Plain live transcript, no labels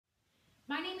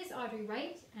My name is Audrey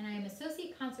Wright, and I am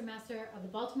Associate Concertmaster of the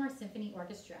Baltimore Symphony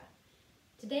Orchestra.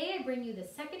 Today I bring you the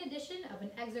second edition of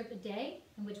an Excerpt a Day,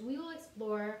 in which we will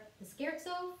explore the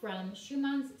Scherzo from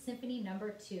Schumann's Symphony No.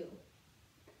 2.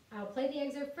 I'll play the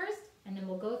excerpt first, and then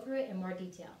we'll go through it in more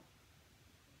detail.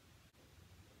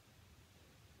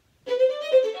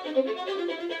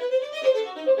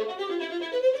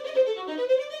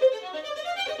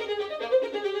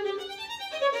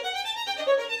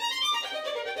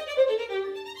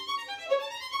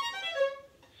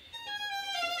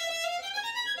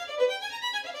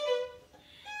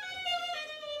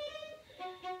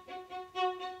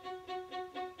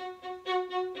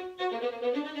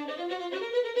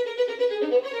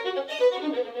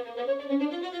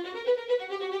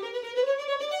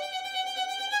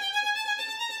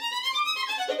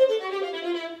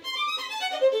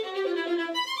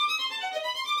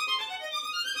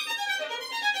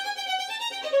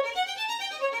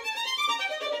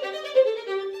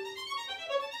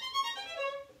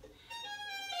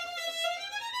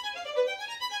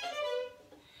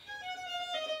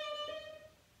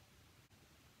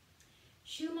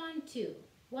 Schumann 2,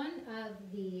 one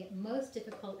of the most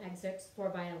difficult excerpts for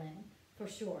violin, for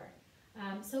sure.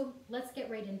 So let's get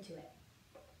right into it.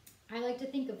 I like to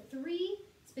think of three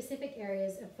specific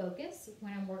areas of focus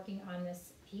when I'm working on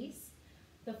this piece.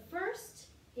 The first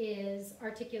is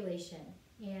articulation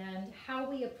and how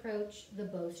we approach the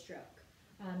bow stroke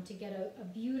to get a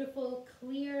beautiful,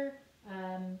 clear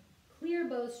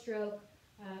bow stroke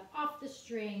off the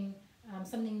string,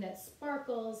 something that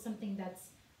sparkles, something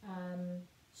that's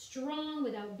strong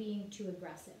without being too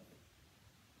aggressive.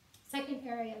 Second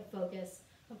area of focus,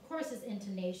 of course, is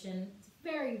intonation. It's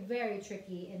very, very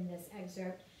tricky in this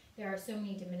excerpt. There are so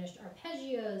many diminished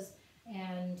arpeggios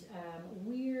and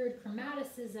weird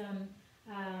chromaticism.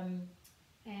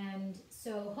 And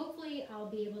so hopefully I'll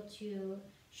be able to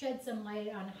shed some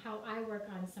light on how I work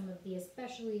on some of the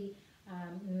especially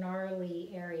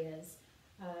gnarly areas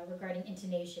regarding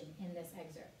intonation in this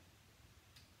excerpt.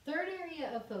 Third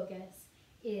area of focus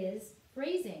is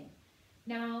phrasing.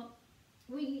 Now,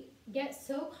 we get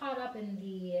so caught up in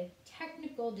the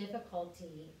technical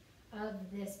difficulty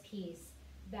of this piece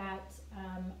that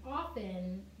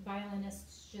often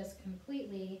violinists just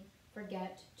completely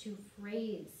forget to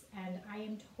phrase, and I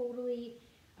am totally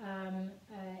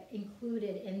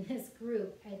included in this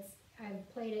group.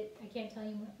 I've played it, I can't tell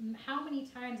you how many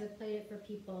times I've played it for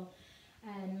people,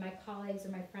 and my colleagues or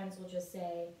my friends will just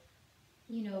say,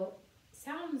 you know,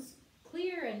 sounds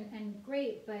clear and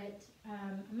great, but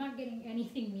I'm not getting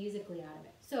anything musically out of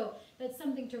it. So that's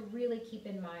something to really keep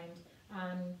in mind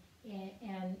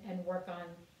and work on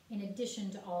in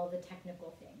addition to all the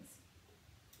technical things.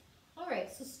 All right,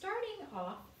 so starting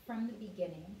off from the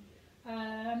beginning,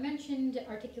 I mentioned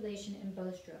articulation and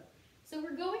bow stroke. So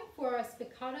we're going for a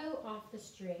spiccato off the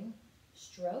string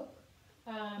stroke.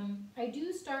 I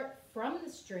do start from the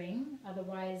string,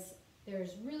 otherwise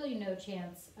there's really no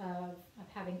chance of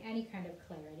having any kind of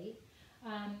clarity.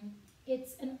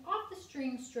 It's an off the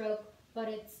string stroke, but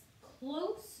it's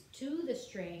close to the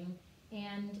string,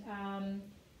 and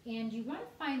you want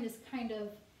to find this kind of,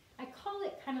 I call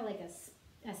it kind of like a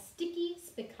sticky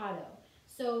spiccato.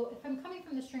 So if I'm coming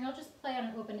from the string, I'll just play on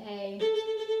an open A.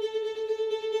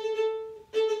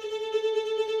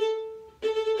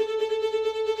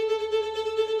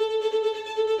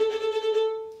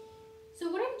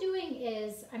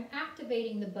 I'm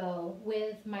activating the bow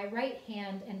with my right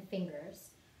hand and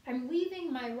fingers. I'm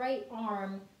leaving my right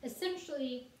arm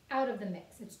essentially out of the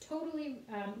mix. It's totally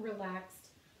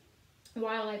relaxed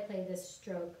while I play this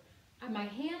stroke. My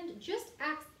hand just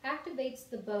activates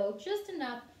the bow just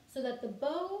enough so that the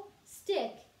bow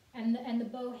stick and the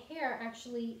bow hair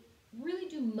actually really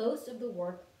do most of the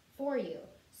work for you.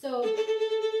 So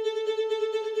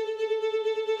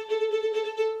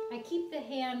I keep the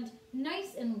hand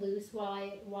nice and loose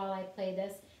while I play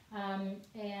this,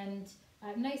 and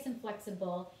nice and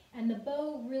flexible, and the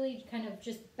bow really kind of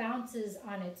just bounces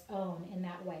on its own in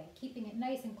that way, keeping it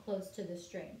nice and close to the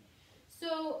string.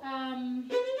 So,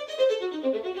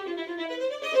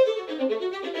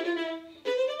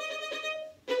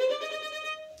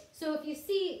 so if you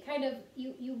see, kind of,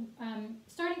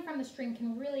 starting from the string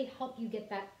can really help you get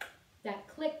that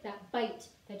click, that bite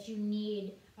that you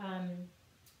need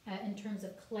in terms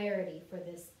of clarity for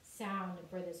this sound and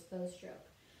for this bow stroke.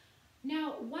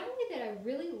 Now, one way that I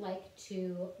really like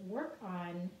to work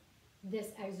on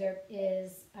this excerpt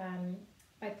is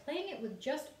by playing it with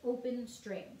just open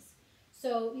strings.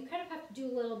 So you kind of have to do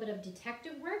a little bit of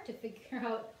detective work to figure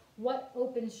out what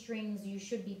open strings you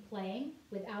should be playing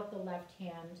without the left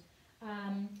hand.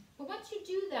 But once you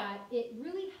do that, it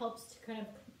really helps to kind of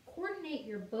coordinate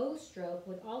your bow stroke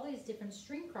with all these different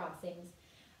string crossings,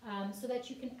 so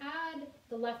that you can add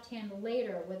the left hand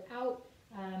later without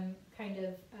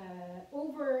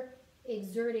over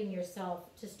exerting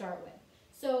yourself to start with.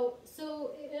 So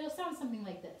it'll sound something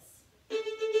like this.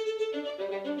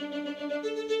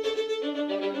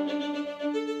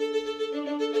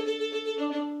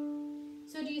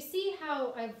 So do you see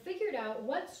how I've figured out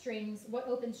what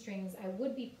open strings I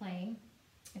would be playing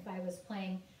if I was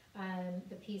playing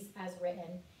the piece as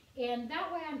written, and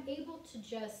that way I'm able to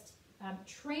just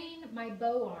train my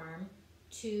bow arm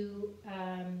to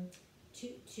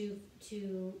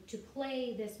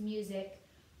play this music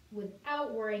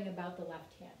without worrying about the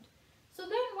left hand. So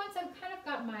then once I've kind of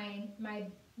got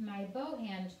my bow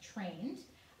hand trained,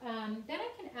 then I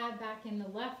can add back in the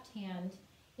left hand,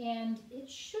 and it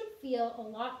should feel a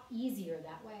lot easier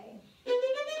that way.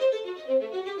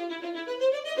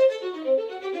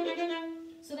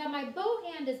 So that my bow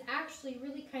hand is actually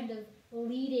really kind of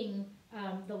leading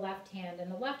the left hand,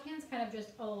 and the left hand's kind of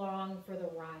just along for the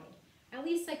ride. At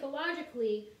least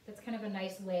psychologically, that's kind of a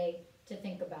nice way to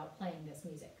think about playing this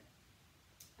music.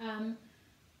 In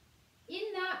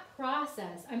that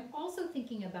process, I'm also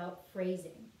thinking about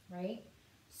phrasing, right?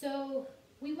 So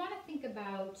we want to think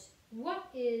about what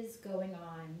is going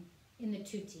on in the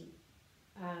tutti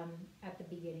at the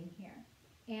beginning here.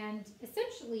 And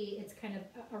essentially, it's kind of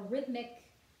a rhythmic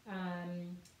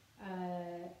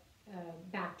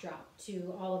backdrop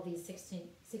to all of these 16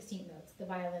 notes the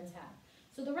violins have.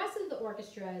 So the rest of the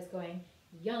orchestra is going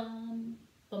yum,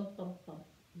 bum, bum, bum,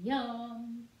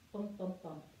 yum, bum, bum,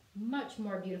 bum. Much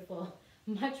more beautiful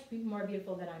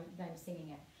than I'm singing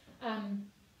it.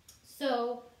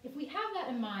 So if we have that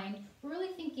in mind, we're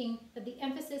really thinking that the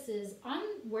emphasis is on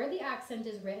where the accent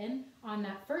is written on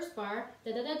that first bar,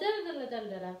 da da da da da da da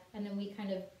da da, and then we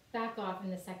kind of back off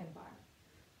in the second bar.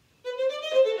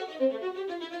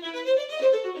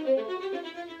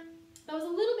 That was a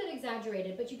little bit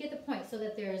exaggerated, but you get the point, so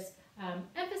that there's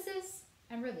emphasis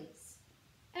and release,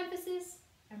 emphasis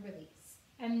and release.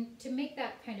 And to make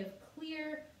that kind of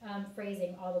clear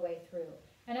phrasing all the way through.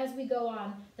 And as we go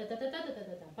on,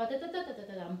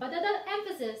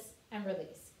 emphasis and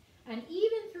release. And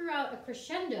even throughout a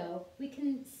crescendo, we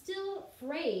can still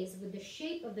phrase with the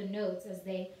shape of the notes as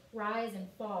they rise and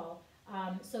fall,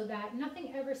 so that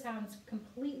nothing ever sounds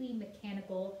completely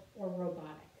mechanical or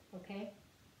robotic, okay?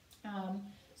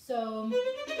 So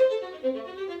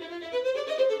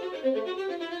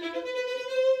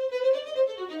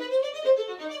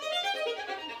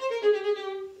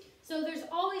there's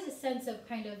always a sense of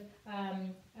kind of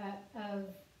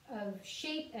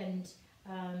shape and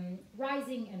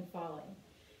rising and falling.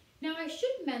 Now I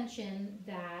should mention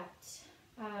that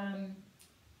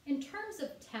in terms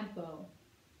of tempo,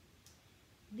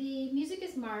 the music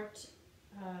is marked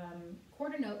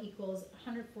quarter note equals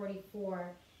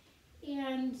 144,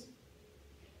 and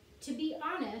to be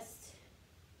honest,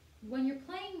 when you're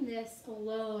playing this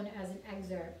alone as an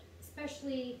excerpt,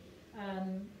 especially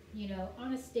you know,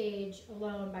 on a stage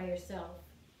alone by yourself,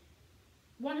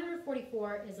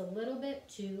 144 is a little bit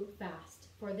too fast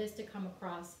for this to come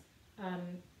across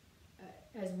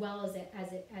as well as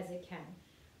it can.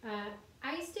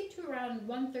 I stick to around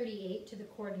 138 to the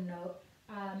quarter note,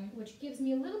 which gives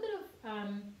me a little bit of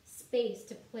space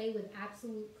to play with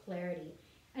absolute clarity.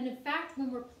 And in fact,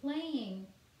 when we're playing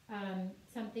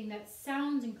something that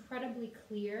sounds incredibly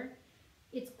clear,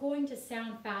 it's going to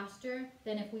sound faster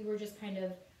than if we were just kind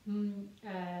of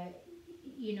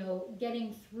you know,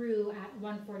 getting through at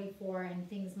 144, and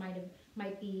things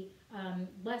might be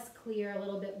less clear, a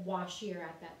little bit washier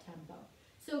at that tempo.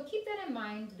 So keep that in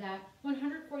mind, that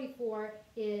 144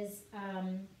 is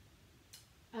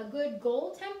a good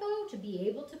goal tempo to be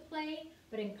able to play,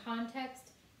 but in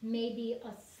context, maybe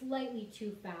a slightly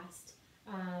too fast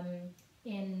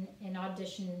in an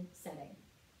audition setting.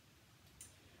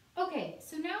 Okay,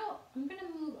 so now I'm going to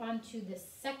move on to the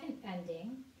second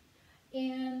ending,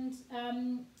 and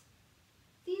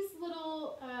these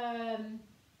little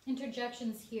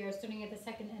interjections here, starting at the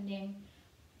second ending,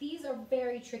 these are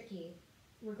very tricky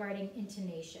regarding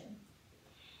intonation.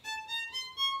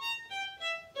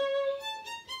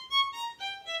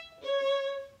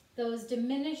 Those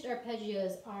diminished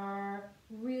arpeggios are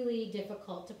really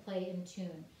difficult to play in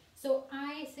tune. So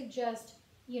I suggest,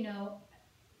 you know,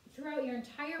 throughout your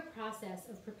entire process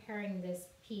of preparing this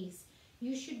piece,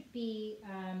 you should be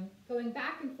going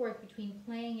back and forth between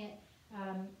playing it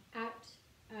at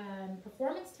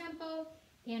performance tempo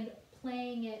and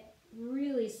playing it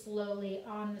really slowly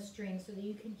on the string so that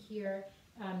you can hear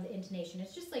the intonation.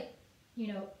 It's just like,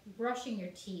 brushing your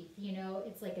teeth.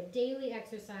 It's like a daily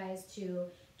exercise to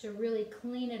really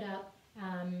clean it up,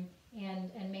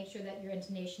 and make sure that your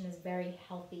intonation is very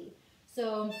healthy.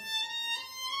 So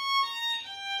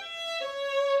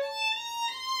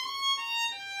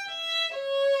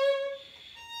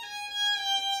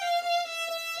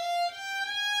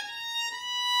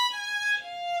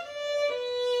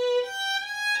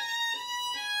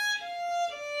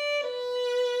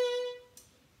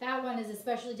that one is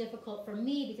especially difficult for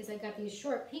me because I've got these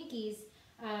short pinkies,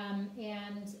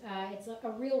 and it's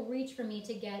a real reach for me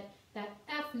to get that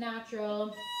F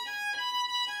natural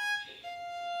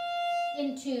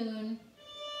in tune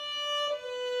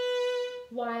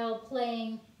while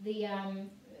playing the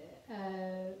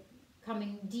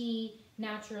coming D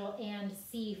natural and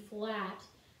C flat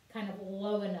kind of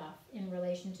low enough in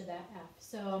relation to that F.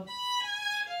 So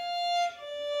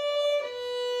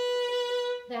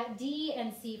that D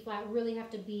and C flat really have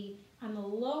to be on the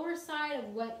lower side of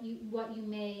what you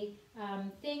may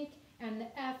think, and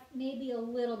the F maybe a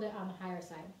little bit on the higher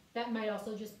side. That might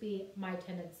also just be my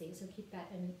tendency, so keep that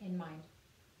in mind.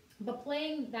 But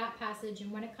playing that passage,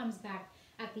 and when it comes back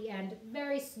at the end,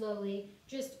 very slowly,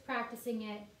 just practicing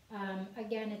it.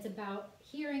 Again, it's about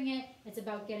hearing it. It's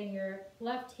about getting your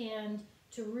left hand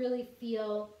to really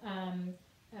feel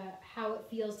how it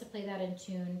feels to play that in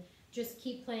tune. Just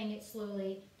keep playing it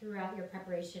slowly throughout your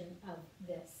preparation of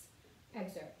this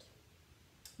excerpt.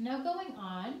 Now going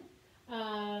on,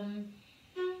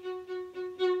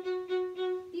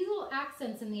 these little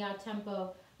accents in the odd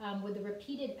tempo with the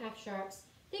repeated F sharps,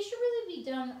 they should really be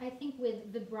done, I think,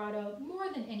 with vibrato more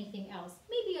than anything else.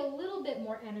 Maybe a little bit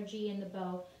more energy in the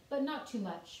bow, but not too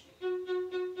much.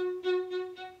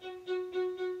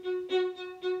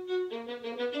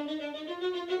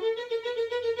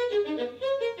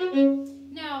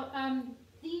 Now,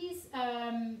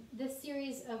 this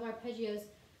series of arpeggios,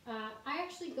 I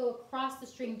actually go across the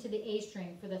string to the A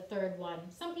string for the third one.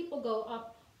 Some people go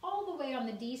up all the way on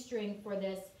the D string for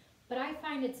this, but I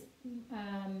find it's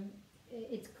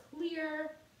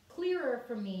clearer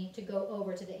for me to go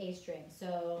over to the A string.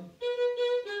 So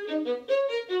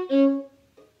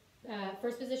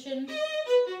first position,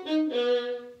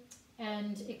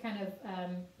 and it kind of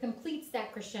completes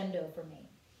that crescendo for me.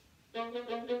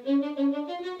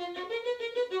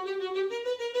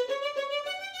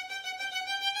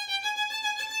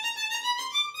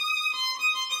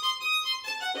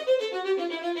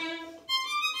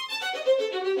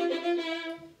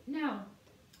 Now,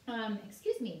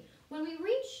 excuse me, when we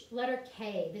reach letter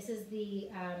K, this is the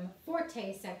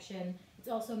forte section. It's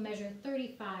also measure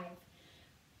 35.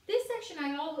 This section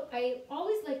I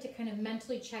always like to kind of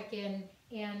mentally check in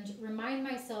and remind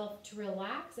myself to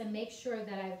relax and make sure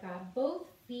that I've got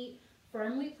both feet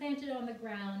firmly planted on the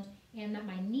ground and that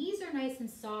my knees are nice and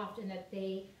soft and that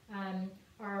they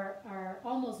are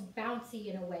almost bouncy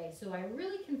in a way. So I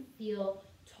really can feel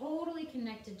totally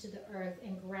connected to the earth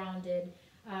and grounded,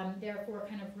 therefore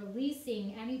kind of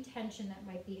releasing any tension that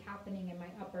might be happening in my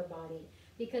upper body.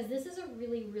 Because this is a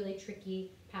really, really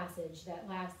tricky passage that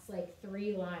lasts like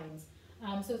 3 lines.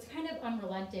 So it's kind of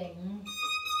unrelenting.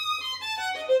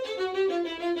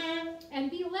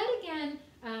 And be led again,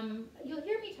 you'll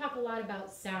hear me talk a lot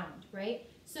about sound, right?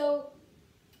 So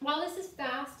while this is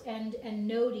fast and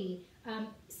notey,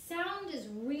 sound is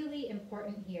really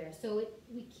important here. So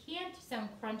we can't sound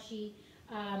crunchy.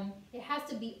 It has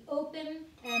to be open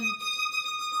and...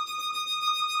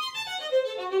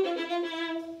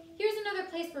 Here's another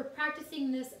place where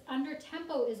practicing this under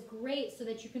tempo is great so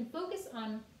that you can focus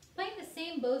on playing the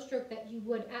same bow stroke that you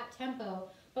would at tempo,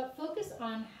 but focus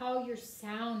on how your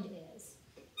sound is.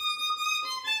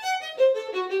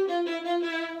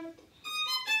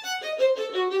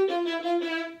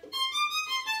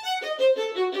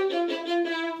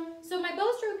 So my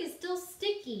bow stroke is still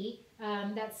sticky,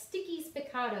 that sticky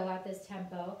spiccato at this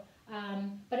tempo,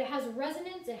 but it has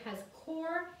resonance, it has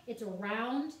core, it's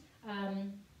round,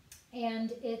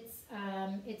 and it's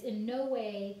in no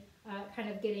way kind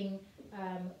of getting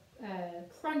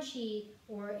crunchy,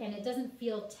 and it doesn't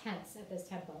feel tense at this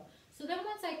tempo. So then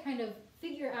once I kind of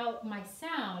figure out my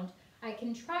sound, I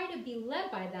can try to be led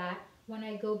by that when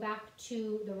I go back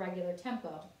to the regular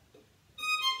tempo.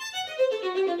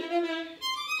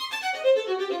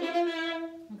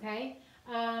 Okay?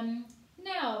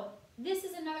 Now, this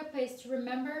is another place to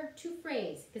remember to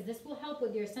phrase, because this will help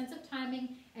with your sense of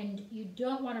timing, and you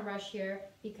don't want to rush here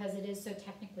because it is so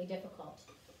technically difficult.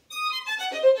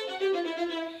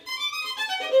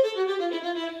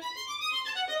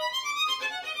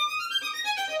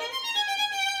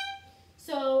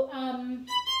 So,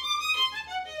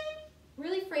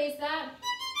 really phrase that.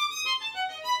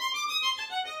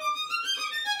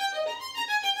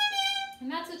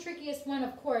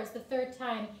 bars the third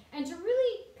time, and to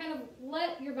really kind of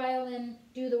let your violin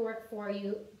do the work for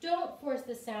you. Don't force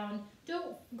the sound.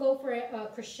 Don't go for a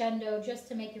crescendo just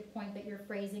to make your point that you're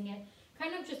phrasing it.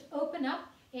 Kind of just open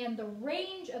up, and the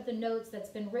range of the notes that's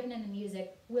been written in the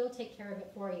music will take care of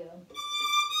it for you.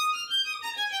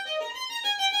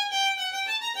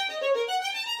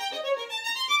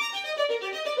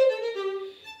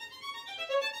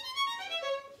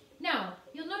 Now,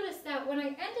 you'll notice that when I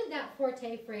ended that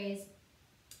forte phrase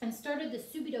and started the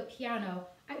subito piano,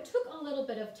 I took a little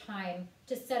bit of time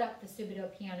to set up the subito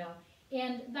piano,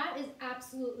 and that is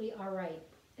absolutely all right,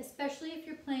 especially if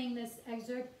you're playing this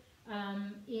excerpt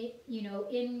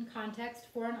in context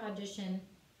for an audition.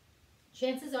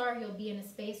 Chances are you'll be in a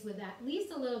space with at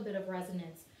least a little bit of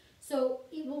resonance. So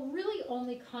it will really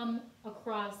only come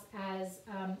across as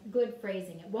good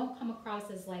phrasing. It won't come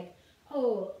across as like,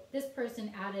 oh, this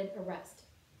person added a rest.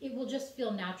 It will just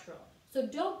feel natural. So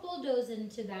don't bulldoze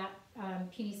into that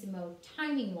pianissimo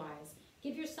timing-wise.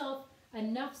 Give yourself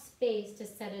enough space to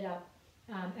set it up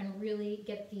and really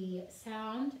get the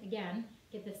sound, again,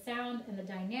 get the sound and the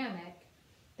dynamic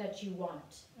that you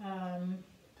want.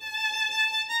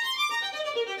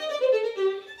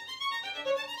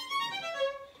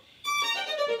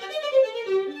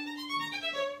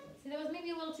 See, that was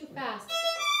maybe a little too fast.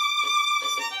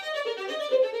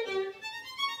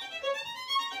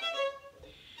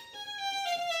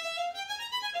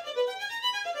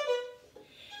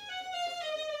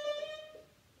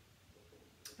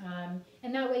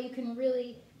 And that way you can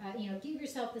really, give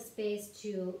yourself the space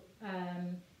to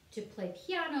play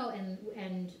piano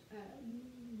and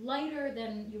lighter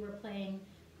than you were playing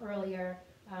earlier.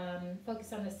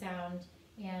 Focus on the sound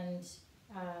and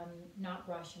not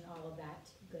rush and all of that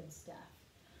good stuff.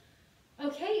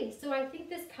 Okay, so I think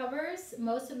this covers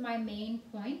most of my main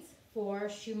points for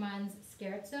Schumann's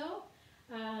Scherzo.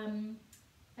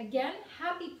 Again,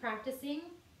 happy practicing,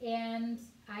 and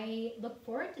I look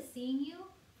forward to seeing you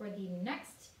for the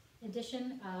next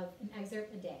edition of An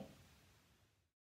Excerpt a Day.